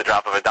like at the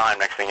drop of a dime.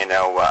 Next thing you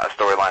know, a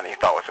storyline that you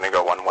thought was going to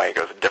go one way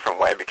goes a different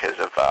way because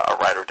of a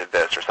writer did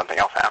this or something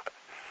else happened.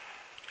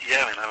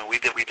 Yeah, I mean, we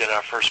did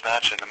our first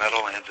match in the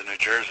Meadowlands in New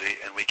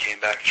Jersey, and we came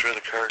back through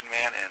the curtain,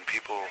 man, and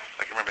people,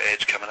 I can remember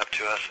Edge coming up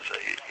to us and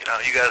say,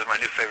 you guys are my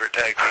new favorite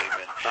tag team,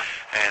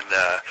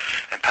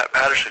 and Pat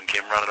Patterson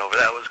came running over.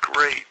 That was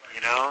great,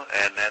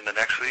 and then the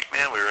next week,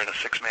 man, we were in a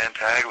 6-man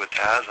tag with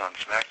Taz on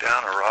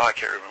SmackDown or Raw, I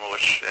can't remember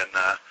which, and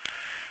that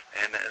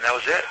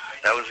was it.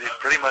 That was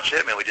pretty much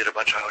it, man. We did a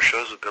bunch of house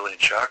shows with Billy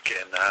and Chuck,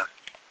 and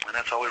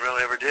that's all we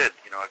really ever did.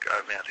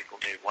 I think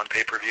we made one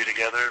pay-per-view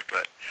together,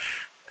 but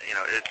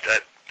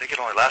I think it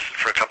only lasted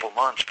for a couple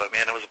months, but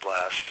man, it was a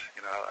blast.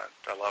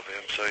 I love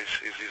him, so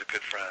he's a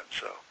good friend.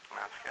 So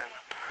that's good.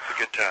 It's a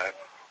good time.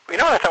 Well,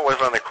 what I thought was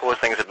one of the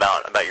coolest things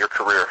about your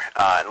career,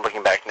 and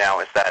looking back now,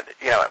 is that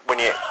when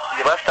you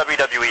left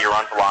WWE, you were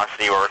on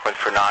Velocity, you worked with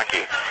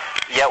Funaki,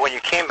 yet when you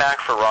came back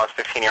for Raw's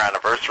 15-year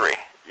anniversary,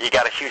 you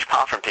got a huge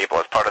pop from people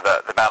as part of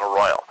the Battle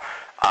Royal.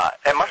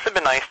 It must have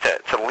been nice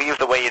to leave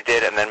the way you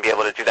did and then be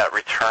able to do that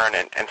return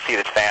and see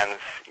that fans,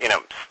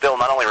 still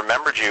not only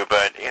remembered you,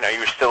 but, you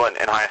were still in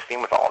high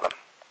esteem with all of them.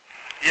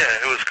 Yeah,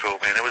 it was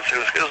cool, man. It was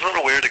a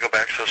little weird to go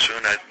back so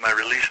soon. My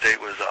release date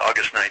was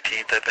August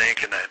 19th, I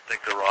think, and I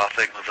think the Raw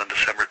thing was on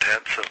December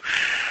 10th, so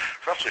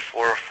roughly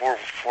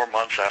four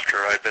months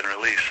after I'd been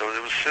released. So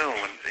it was soon,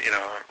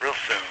 real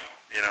soon.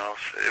 It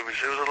was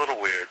a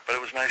little weird, but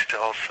it was nice to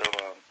also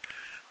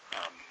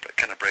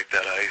kind of break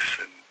that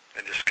ice and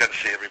just kind of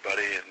see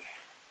everybody and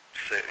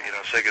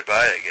say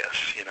goodbye, I guess.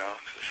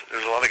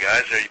 There's a lot of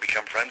guys there you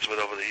become friends with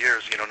over the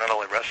years, not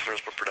only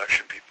wrestlers but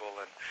production people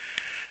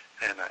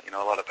and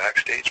a lot of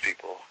backstage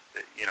people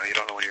that, you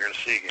don't know when you're going to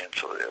see again.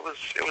 So it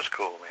was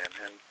cool, man.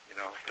 And,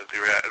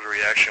 the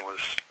reaction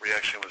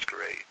was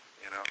great,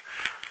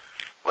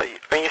 Well,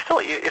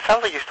 it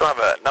sounds like you still have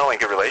not only a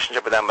good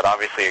relationship with them, but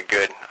obviously a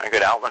good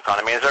outlook on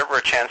it. I mean, is there ever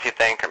a chance you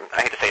think,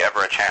 I hate to say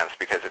ever a chance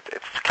because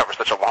it covers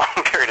such a long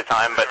period of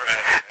time, but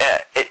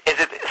is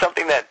it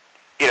something that,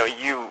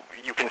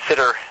 you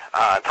consider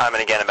time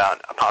and again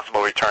about a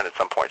possible return at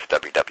some point to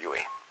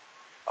WWE?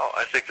 Oh,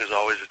 I think there's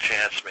always a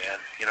chance, man.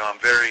 I'm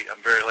very,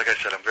 like I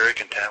said, I'm very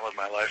content with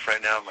my life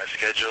right now, my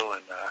schedule,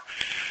 and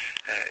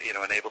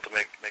and able to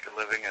make a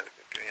living,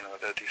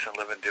 a decent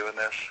living doing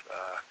this.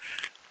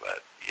 But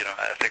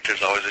I think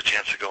there's always a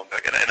chance of going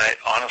back. And I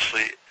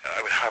honestly,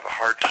 I would have a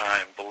hard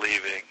time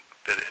believing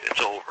that it's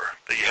over,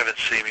 that you haven't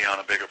seen me on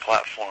a bigger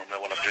platform than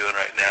what I'm doing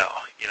right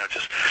now.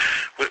 Just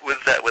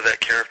with that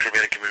character,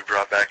 man, it can be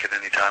brought back at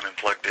any time and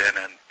plugged in,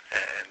 and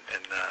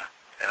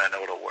I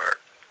know it'll work.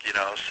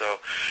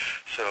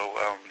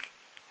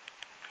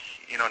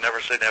 Never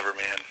say never,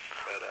 man.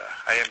 But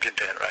I am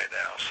content right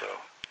now. So.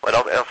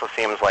 Well, it also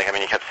seems like,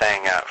 you kept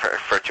saying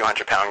for a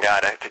 200-pound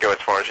guy to go as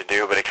far as you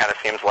do, but it kind of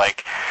seems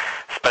like,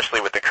 especially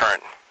with the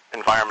current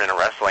environment in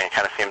wrestling, it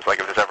kind of seems like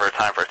if there's ever a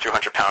time for a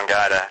 200-pound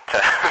guy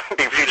to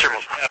be featured.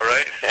 Yeah,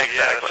 right? Exactly.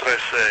 Yeah, that's what I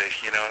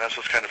say. And that's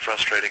what's kind of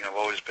frustrating. I've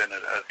always been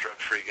a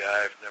drug-free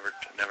guy. I've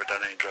never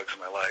done any drugs in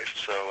my life,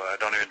 so I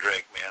don't even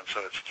drink, man.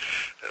 So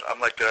I'm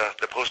like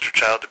the poster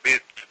child to be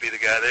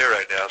the guy there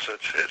right now. So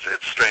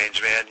it's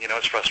strange, man.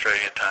 It's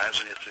frustrating at times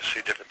when you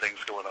see different things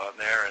going on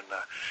there, and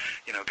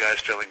guys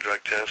failing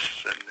drug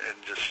tests, and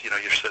just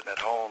you're sitting at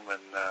home,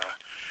 and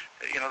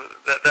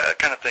that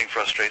kind of thing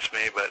frustrates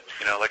me. But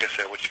like I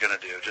said, what you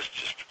gonna do? Just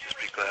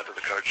be glad that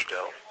the cards are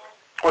dealt.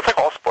 Well, it's like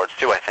all sports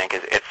too. I think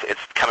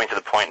it's coming to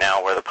the point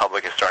now where the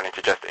public is starting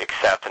to just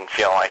accept and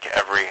feel like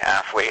every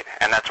athlete,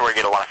 and that's where you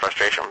get a lot of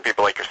frustration from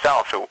people like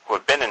yourself who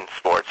have been in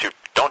sports who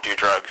don't do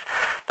drugs.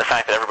 The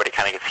fact that everybody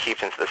kind of gets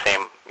heaped into the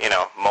same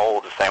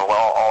mold of saying,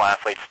 well, all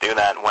athletes do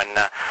that, when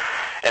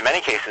in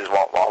many cases,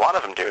 well, a lot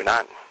of them do,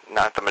 not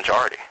the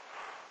majority.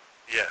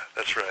 Yeah,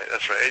 that's right. And,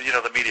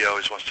 the media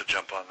always wants to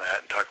jump on that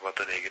and talk about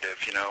the negative.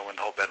 When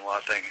the whole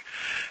Benoit thing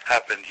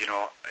happened,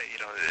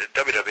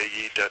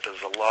 WWE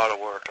does a lot of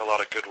work, a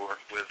lot of good work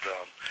with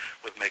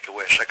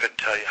Make-A-Wish. I couldn't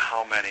tell you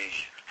how many,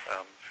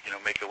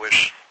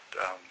 Make-A-Wish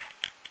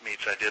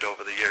meets I did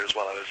over the years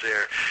while I was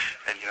there,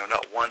 and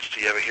not once do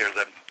you ever hear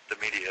the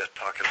media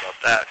talking about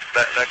that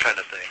kind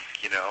of thing,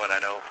 and I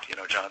know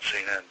John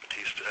Cena and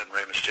Batista and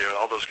Rey Mysterio,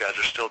 all those guys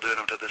are still doing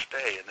them to this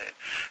day,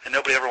 and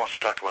nobody ever wants to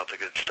talk about the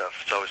good stuff.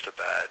 It's always the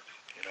bad,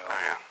 Oh,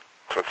 yeah.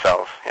 That's what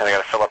sells. They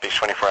got to fill up these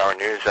 24-hour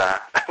news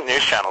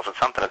channels with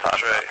something to talk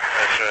about.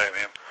 That's right,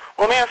 man.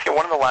 Well, let me ask you,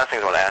 one of the last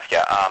things I want to ask you,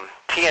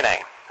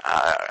 TNA.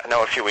 I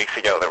know a few weeks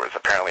ago there was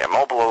apparently a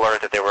mobile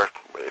alert that they were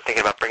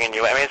thinking about bringing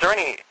you. Is there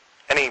any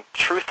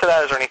truth to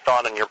that? Is there any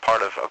thought on your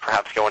part of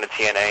perhaps going to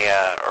TNA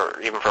or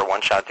even for a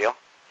one-shot deal?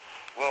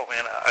 Well,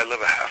 man, I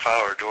live a half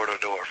hour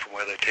door-to-door from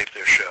where they tape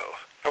their show.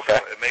 Okay.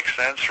 So it makes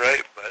sense,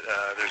 right? But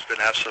there's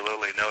been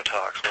absolutely no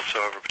talks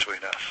whatsoever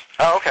between us.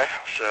 Oh, okay.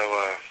 So,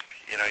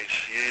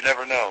 you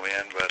never know,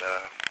 man. But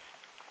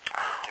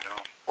You know,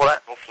 well,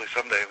 hopefully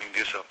someday we can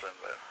do something.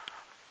 But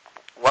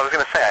well, I was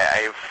going to say,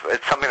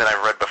 it's something that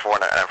I've read before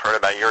and I've heard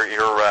about.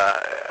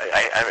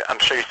 I'm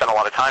sure you spend a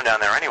lot of time down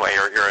there anyway.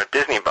 You're a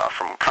Disney buff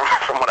from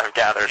what I've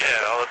gathered.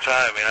 Yeah, all the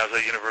time. I mean, I was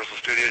at Universal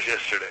Studios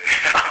yesterday.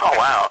 Oh,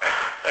 wow.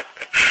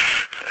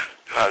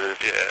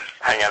 Just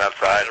hanging out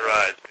outside. The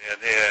rides, man.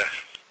 Yeah.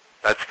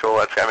 That's cool.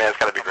 That's got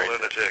to be great. I'm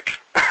a lunatic.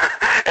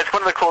 It's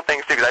one of the cool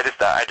things too, because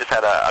I just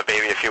had a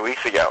baby a few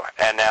weeks ago,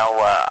 and now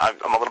I'm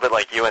a little bit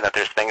like you in that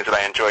there's things that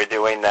I enjoy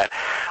doing that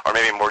are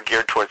maybe more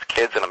geared towards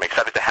kids, and I'm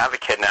excited to have a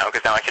kid now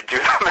because now I can do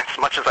them as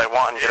much as I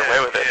want and get away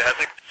with it. Yeah, I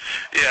think.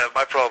 Yeah,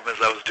 my problem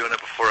is I was doing it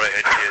before I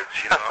had kids.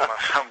 You know,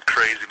 I'm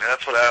crazy, man.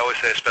 That's what I always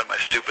say. I spend my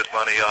stupid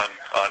money on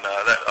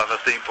the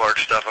theme park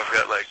stuff. I've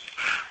got like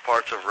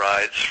parts of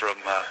rides from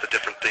the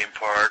different theme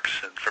parks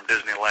and from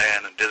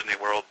Disneyland and Disney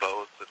World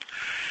both,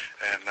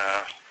 and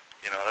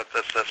you know,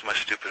 that's my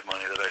stupid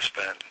money that I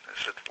spend. I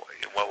said,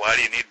 well, why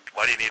do you need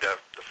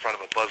the front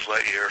of a Buzz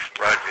Lightyear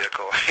ride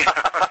vehicle?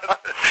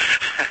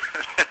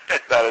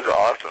 That is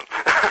awesome.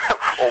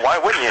 Well, why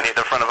wouldn't you need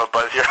the front of a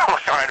Buzz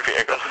Lightyear ride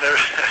vehicle?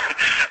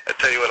 I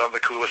tell you what, I'm the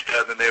coolest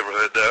dad in the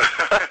neighborhood, though.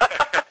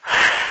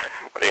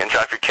 What, are you gonna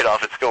drop your kid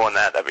off at school in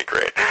that? That'd be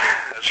great.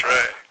 That's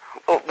right.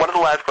 Well, one of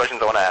the last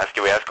questions I want to ask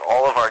you, we ask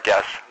all of our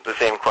guests the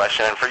same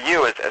question, and for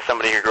you, as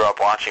somebody who grew up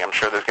watching, I'm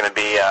sure there's going to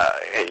be,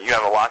 you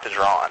have a lot to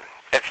draw on.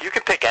 If you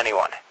could pick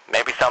anyone,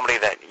 maybe somebody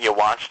that you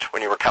watched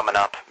when you were coming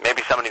up,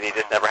 maybe somebody that you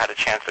just never had a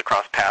chance to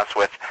cross paths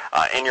with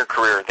in your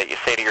career, that you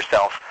say to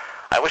yourself,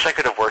 I wish I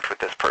could have worked with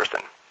this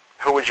person,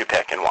 who would you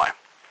pick and why?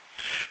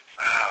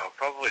 Oh,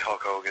 probably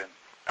Hulk Hogan.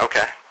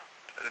 Okay.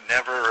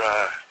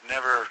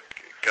 Never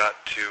got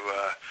to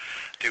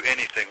do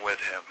anything with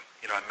him.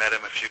 You know, I met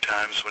him a few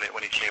times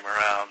when he came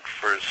around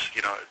for his,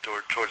 you know,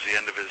 towards the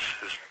end of his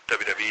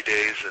WWE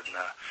days, and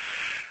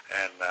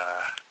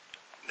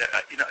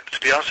you know, to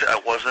be honest, I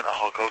wasn't a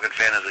Hulk Hogan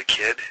fan as a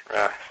kid,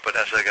 but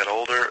as I got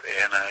older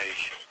and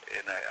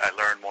I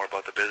learned more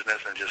about the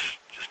business and just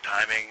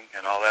timing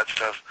and all that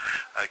stuff,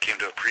 I came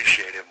to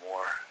appreciate him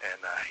more. And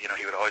you know,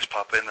 he would always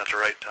pop in at the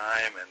right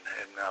time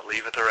and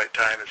leave at the right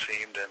time, it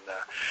seemed. And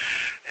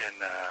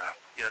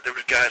you know, there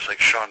were guys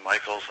like Shawn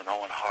Michaels and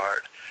Owen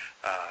Hart.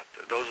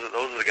 Those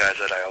are the guys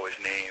that I always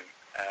name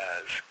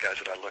as guys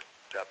that I looked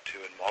up to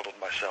and modeled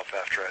myself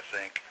after, I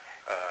think.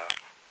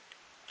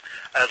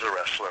 As a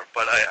wrestler,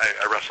 but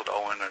I wrestled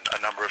Owen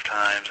a number of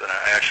times, and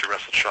I actually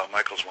wrestled Shawn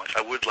Michaels once.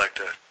 I would like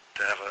to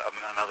have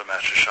another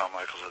match with Shawn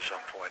Michaels at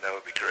some point. That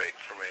would be great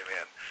for me,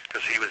 man,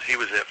 because he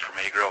was it for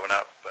me growing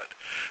up. But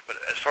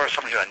as far as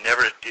somebody who I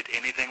never did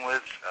anything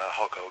with,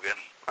 Hulk Hogan.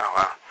 Oh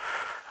wow.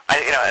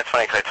 You know, it's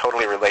funny because I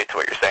totally relate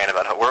to what you're saying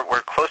about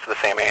we're close to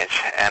the same age,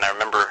 and I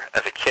remember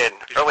as a kid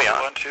early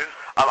on. You're 21 too?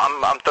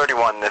 I'm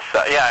 31.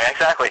 Yeah,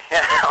 exactly.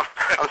 Yeah,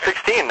 I'm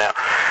 16 now.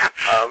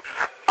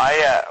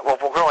 Well,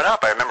 growing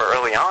up, I remember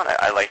early on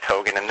I liked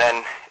Hogan, and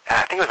then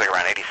I think it was like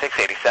around 86,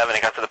 87.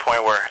 It got to the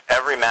point where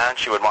every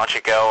match you would watch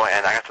it go,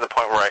 and I got to the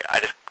point where I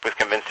just was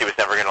convinced he was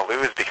never going to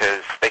lose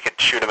because they could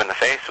shoot him in the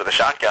face with a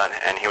shotgun,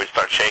 and he would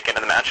start shaking,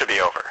 and the match would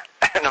be over.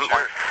 And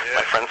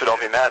my friends would all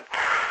be mad.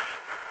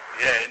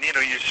 Yeah, and you know,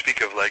 you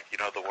speak of like, you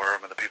know, the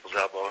worm and the people's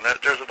elbow, and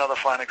there's another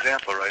fine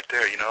example right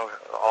there. You know,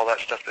 all that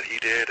stuff that he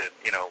did, and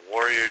you know,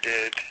 Warrior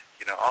did.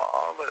 You know,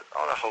 all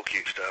the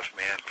hokey stuff,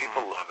 man.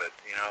 People love it.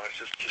 You know, it's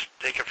just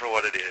take it for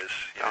what it is.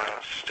 You know,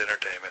 it's just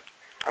entertainment.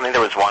 I mean,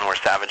 there was one where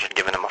Savage had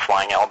given him a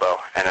flying elbow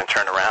and then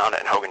turned around,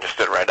 and Hogan just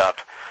stood right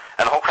up,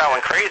 and the whole crowd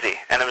went crazy.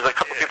 And there was a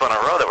couple people in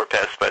a row that were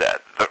pissed, but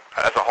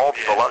as a whole,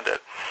 people loved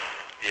it.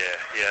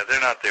 Yeah,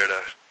 they're not there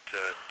to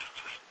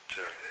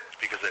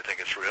because they think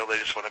it's real. They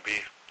just want to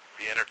be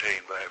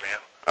entertained by it, man.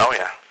 Oh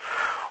yeah.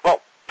 Well,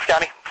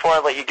 Scotty, before I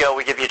let you go,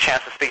 we give you a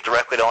chance to speak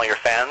directly to all your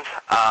fans.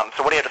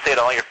 So what do you have to say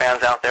to all your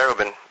fans out there who've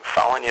been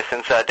following you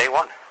since day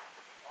one?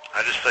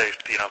 I just say,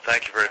 you know,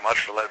 thank you very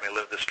much for letting me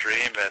live this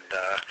dream, and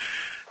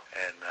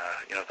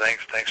you know,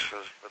 thanks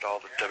for all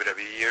the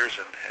WWE years,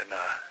 and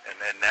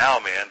now,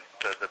 man,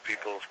 the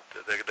people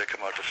they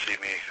come out to see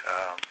me,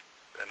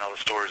 and all the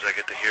stories I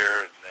get to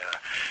hear,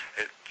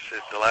 and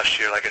the last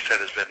year, like I said,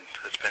 it's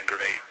been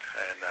great,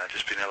 and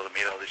just being able to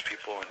meet all these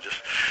people and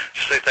just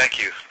say thank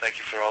you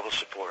for all the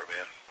support,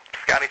 man.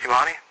 Scotty,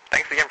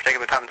 thanks again for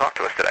taking the time to talk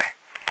to us today.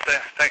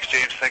 Thanks,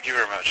 James. Thank you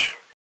very much.